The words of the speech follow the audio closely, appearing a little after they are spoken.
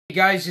Hey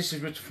guys, this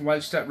is Richard from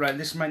WELSHYTECH. Right,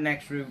 this is my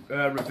next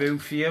review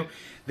for you.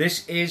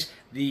 This is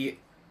the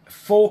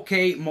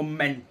 4K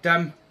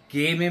Momentum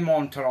gaming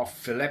monitor off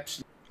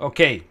Philips.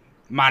 Okay,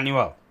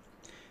 manual.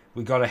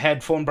 We got a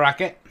headphone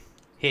bracket,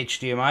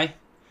 HDMI,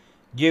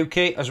 UK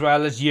as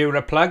well as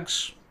Euro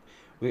plugs.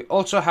 We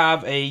also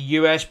have a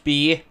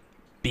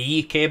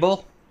USB-B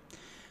cable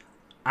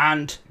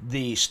and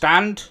the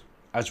stand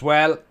as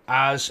well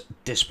as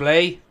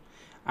display,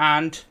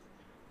 and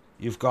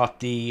you've got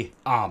the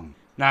arm.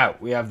 Now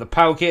we have the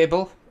power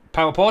cable,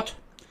 power port.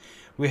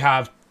 We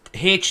have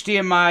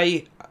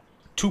HDMI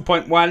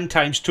 2.1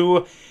 times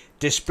 2,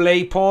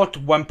 display port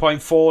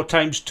 1.4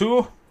 times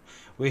 2.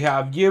 We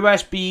have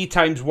USB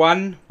times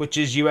 1, which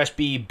is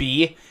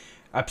USB-B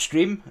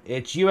upstream.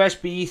 It's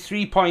USB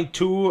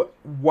 3.2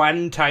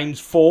 1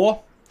 times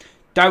 4.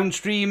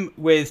 Downstream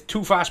with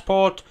 2 fast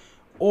port,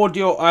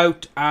 audio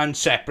out and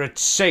separate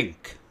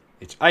sync.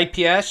 It's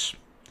IPS.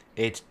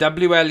 It's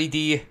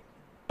WLED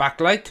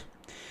backlight.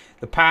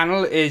 The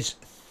panel is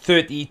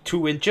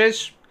 32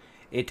 inches.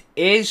 It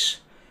is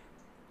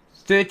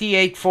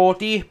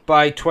 3840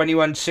 by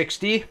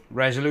 2160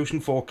 resolution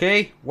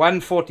 4K,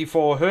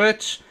 144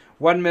 Hz,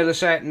 1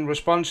 millisecond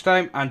response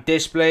time, and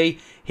display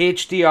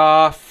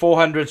HDR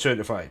 400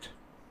 certified.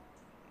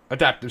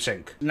 Adaptive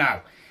sync.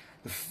 Now,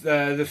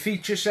 the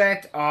feature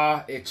set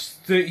are, it's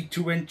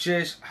 32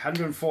 inches,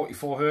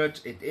 144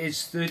 Hz. It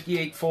is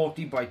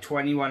 3840 by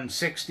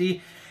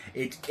 2160.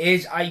 It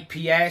is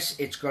IPS.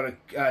 It's got a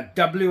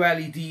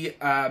WLED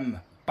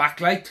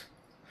backlight,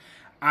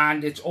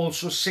 and it's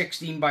also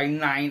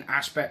 16:9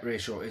 aspect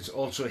ratio. It's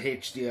also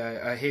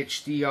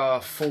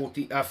HDR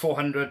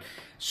 400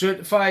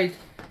 certified,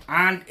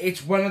 and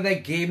it's one of their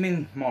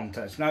gaming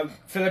monitors. Now,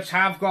 Philips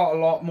have got a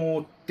lot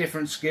more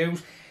different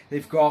SKUs.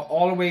 They've got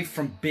all the way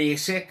from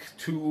basic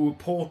to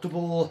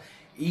portable,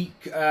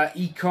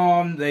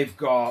 econ. They've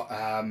got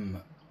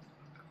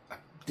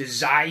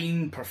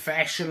design,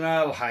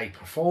 professional, high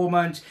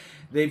performance.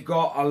 They've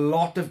got a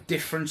lot of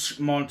different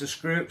monitor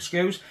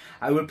SKUs.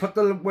 I will put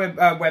the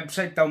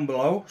website down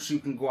below so you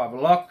can go have a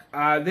look.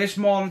 This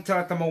monitor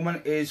at the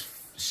moment is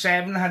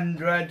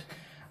 700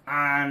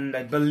 and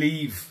I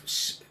believe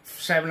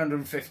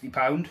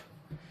 £750.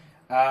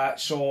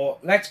 So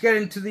let's get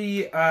into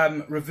the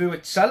review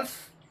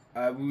itself.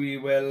 We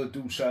will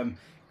do some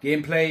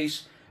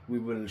gameplays. We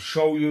will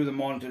show you the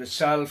monitor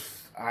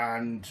itself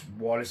and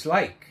what it's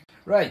like.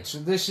 Right, so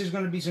this is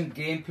going to be some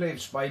gameplay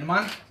of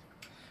Spider-Man.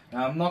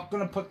 Now, I'm not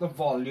going to put the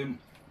volume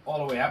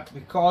all the way up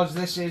because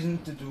this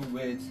isn't to do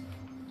with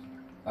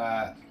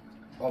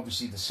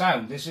obviously the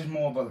sound. This is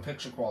more about the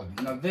picture quality.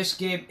 Now, this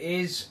game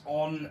is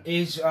on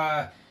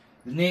the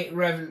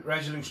native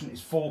resolution is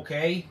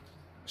 4K,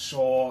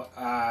 so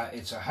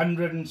it's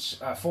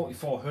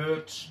 144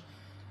 Hz,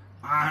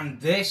 and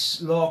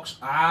this looks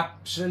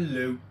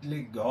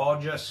absolutely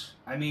gorgeous.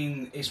 I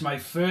mean, it's my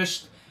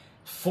first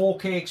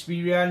 4K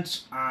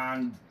experience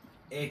and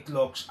it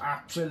looks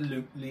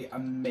absolutely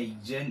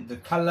amazing. The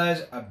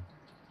colours are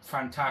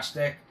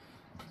fantastic.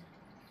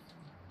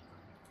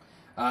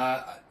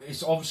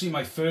 It's obviously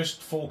my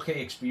first 4K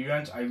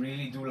experience. I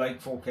really do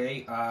like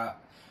 4K.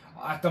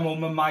 At the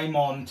moment my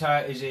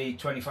monitor is a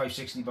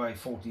 2560 by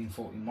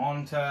 1440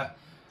 monitor,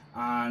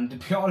 and to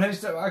be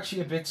honest, I'm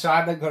actually a bit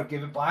sad I got to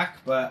give it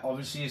back, but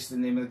obviously it's the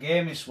name of the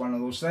game. It's one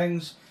of those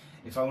things.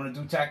 If I want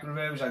to do tech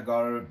reviews, I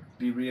gotta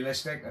be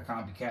realistic. I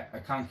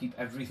can't keep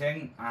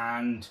everything,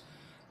 and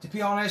to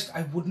be honest,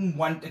 I wouldn't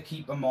want to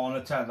keep a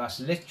monitor that's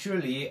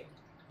literally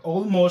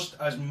almost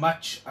as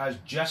much as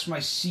just my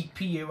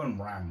CPU and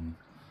RAM.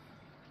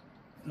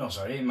 No,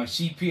 sorry, my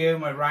CPU,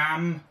 my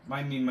RAM.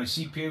 I mean, my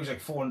CPU is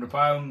like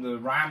 £400. The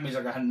RAM is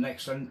like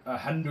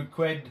 100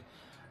 quid.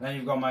 Then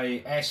you've got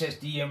my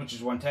SSD, which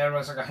is 1 TB.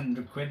 It's like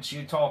 100 quid. So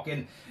you're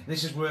talking,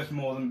 this is worth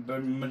more than the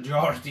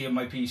majority of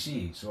my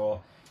PC.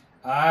 So.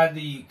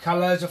 The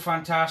colours are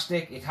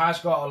fantastic. It has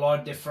got a lot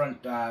of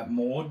different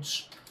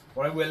modes.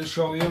 What I will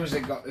show you is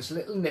they've got this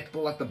little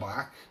nipple at the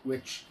back,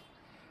 which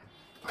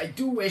I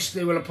do wish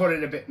they would have put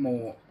it a bit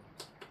more.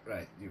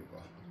 Right, here we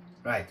go.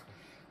 Right,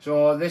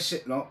 so this,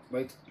 no,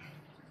 wait,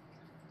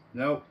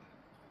 no.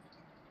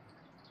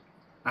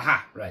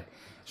 Aha, right.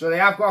 So they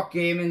have got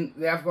gaming.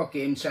 They have got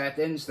game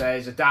settings.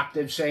 There's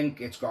adaptive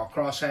sync. It's got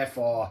crosshair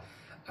for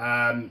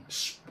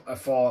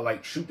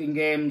like shooting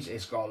games.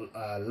 It's got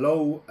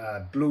low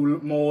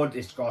blue mode.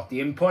 It's got the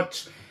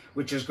inputs,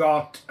 which has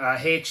got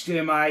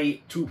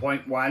HDMI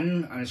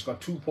 2.1, and it's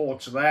got 2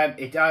 ports there.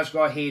 It has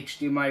got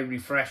HDMI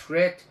refresh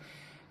rate.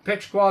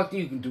 Pitch quality,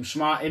 you can do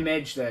smart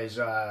image. There's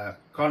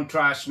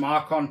contrast,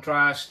 smart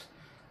contrast,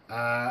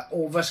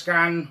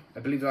 overscan. I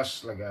believe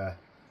that's like a,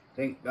 I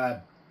think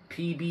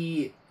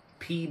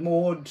PBP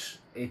mode.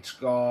 It's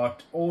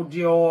got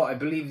audio. I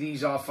believe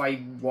these are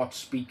 5-watt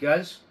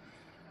speakers.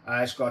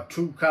 It's got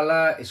true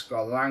color, it's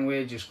got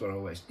language, it's got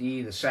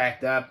OSD, the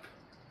setup,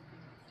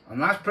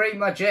 and that's pretty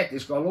much it.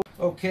 It's got.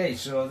 Okay,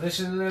 so this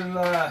is a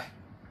little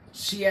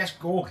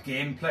CSGO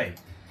gameplay.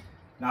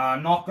 Now,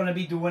 I'm not going to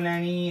be doing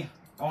any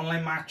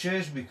online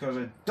matches because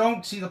I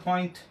don't see the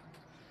point.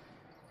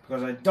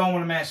 because I don't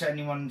want to mess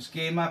anyone's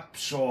game up.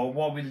 So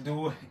what we'll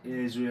do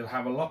is we'll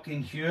have a look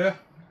in here.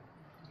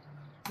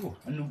 Oh,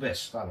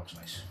 Anubis, that looks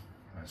nice.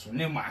 Right, so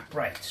new map,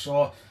 right.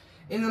 So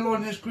in the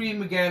loading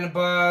screen we're getting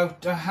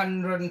about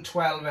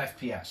 112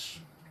 FPS.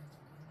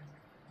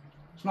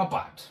 It's not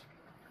bad.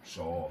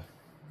 So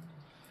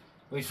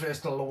wait for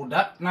this to load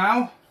up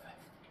now.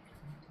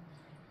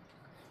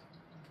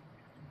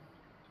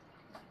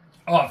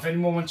 Oh, if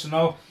anyone wants to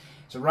know,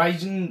 it's a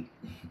Ryzen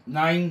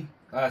 9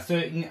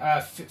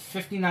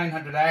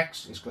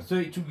 5900X. It's got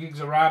 32 gigs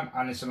of RAM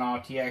and it's an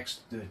RTX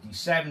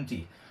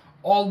 3070.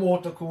 All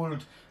water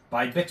cooled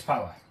by Bits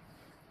Power.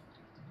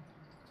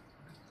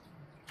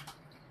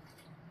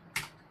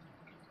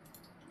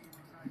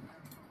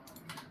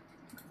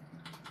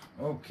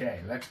 Okay,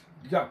 let's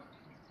go.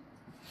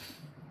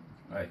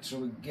 Right, so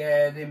we're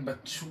getting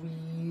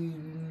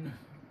between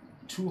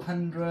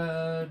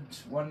 200,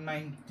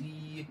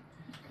 190,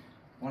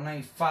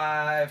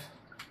 195.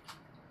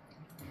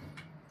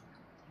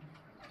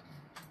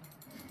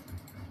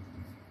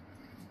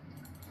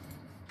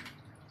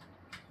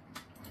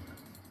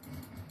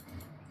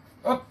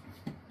 Up.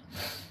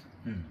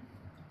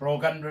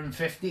 Broke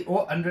 150. Oh,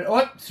 100.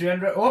 Oh,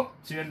 300. Oh,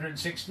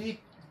 360.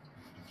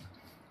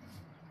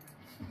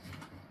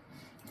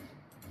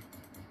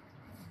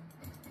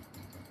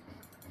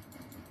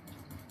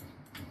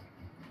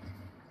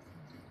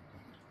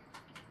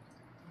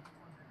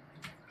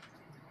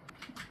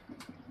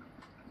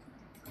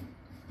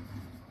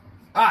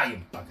 Ah,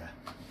 you bugger.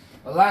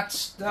 Well,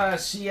 that's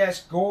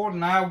CSGO.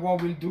 Now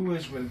what we'll do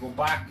is we'll go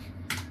back.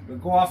 We'll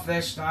go off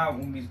this now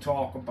and we'll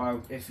talk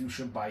about if you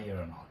should buy it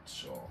or not.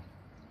 So,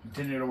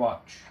 continue to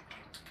watch.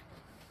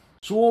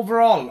 So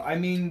overall, I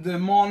mean, the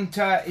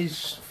monitor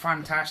is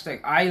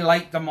fantastic. I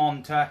like the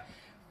monitor,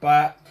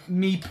 but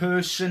me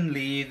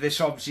personally, this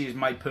obviously is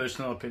my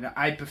personal opinion,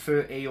 I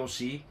prefer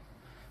AOC.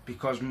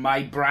 Because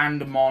my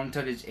brand of monitor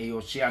is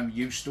AOC. I'm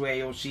used to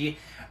AOC.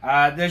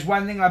 There's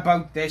one thing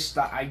about this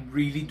that I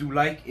really do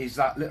like, is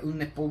that little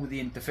nipple with the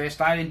interface.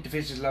 That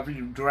interface is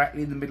lovely,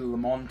 directly in the middle of the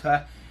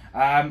monitor.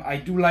 I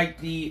do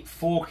like the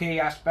 4K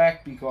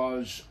aspect,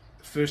 because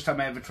first time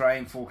I ever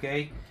trying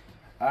 4K.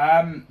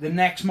 The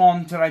next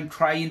monitor I'm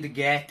trying to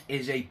get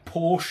is a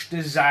Porsche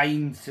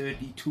design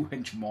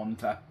 32-inch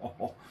monitor.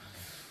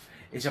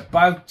 It's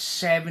about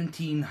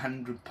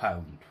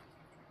 £1,700.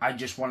 I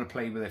just want to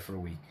play with it for a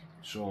week.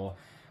 So,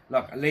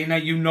 look, Elena,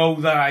 you know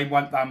that I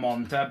want that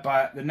monitor,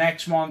 but the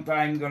next monitor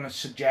I'm going to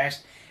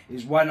suggest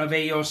is one of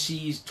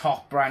AOC's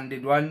top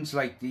branded ones,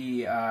 like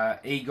the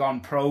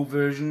Aegon Pro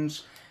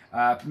versions,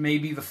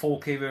 maybe the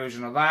 4K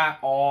version of that,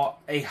 or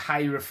a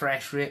high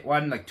refresh rate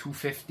one, like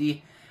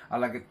 250, or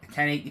like a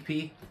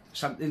 1080p,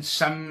 something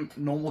some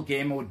normal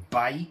gamer would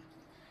buy.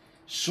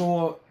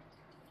 So,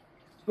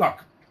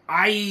 look,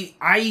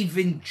 I've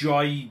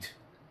enjoyed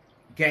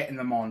getting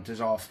the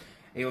monitors off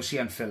AOC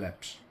and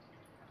Philips.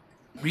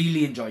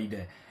 Really enjoyed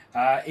it.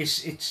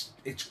 It's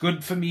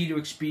good for me to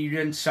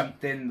experience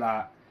something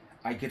that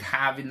I could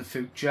have in the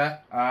future.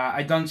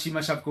 I don't see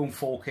myself going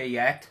 4K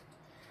yet.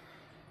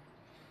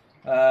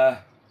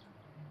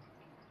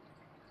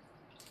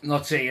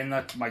 Not saying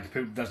that my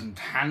computer doesn't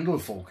handle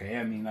 4K.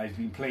 I mean, I've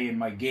been playing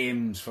my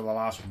games for the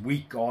last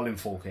week all in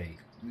 4K.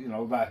 You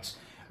know, that's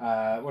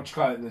what you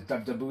call it, the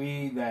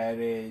WWE. There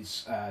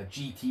is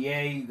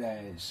GTA.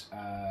 There's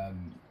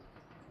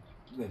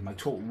my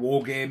Total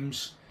War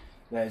games.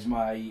 There's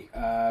my,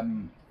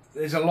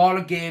 there's a lot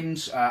of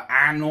games,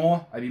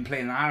 Anno, I've been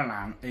playing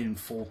that in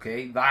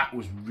 4K, that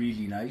was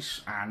really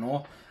nice,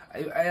 Anno.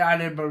 I had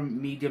about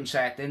medium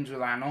settings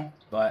with Anno,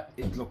 but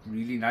it looked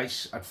really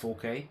nice at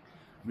 4K,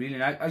 really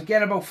nice. I was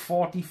getting about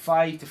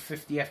 45 to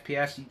 50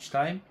 FPS each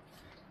time,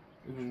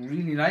 it was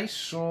really nice.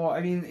 So,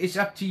 I mean, it's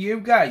up to you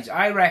guys.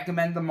 I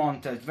recommend the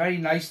monitor, it's very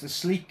nice, the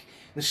sleek,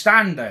 the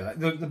stand,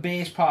 the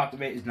base part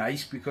of it is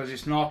nice, because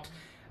it's not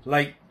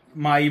like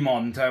my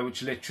monitor,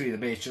 which literally the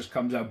base just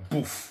comes out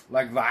boof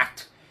like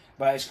that,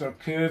 but it's got a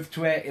curve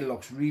to it. It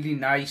looks really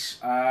nice.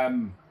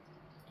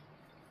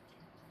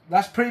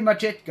 That's pretty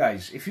much it,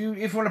 guys. If you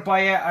want to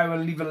buy it, I will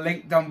leave a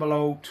link down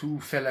below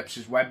to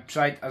Philips's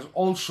website, as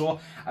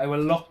also I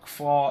will look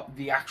for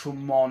the actual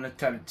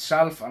monitor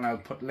itself and I'll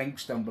put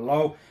links down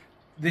below.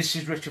 This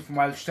is Richard from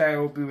WELSHYTECH. I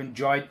hope you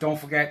enjoyed. Don't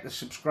forget to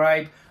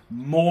subscribe.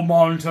 More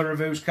monitor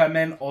reviews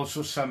coming,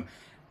 also some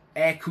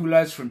air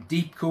coolers from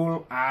Deep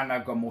Cool, and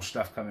I've got more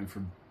stuff coming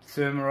from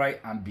Thermalright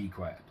and Be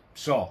Quiet.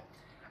 So,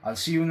 I'll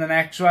see you in the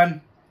next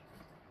one.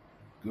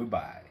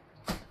 Goodbye.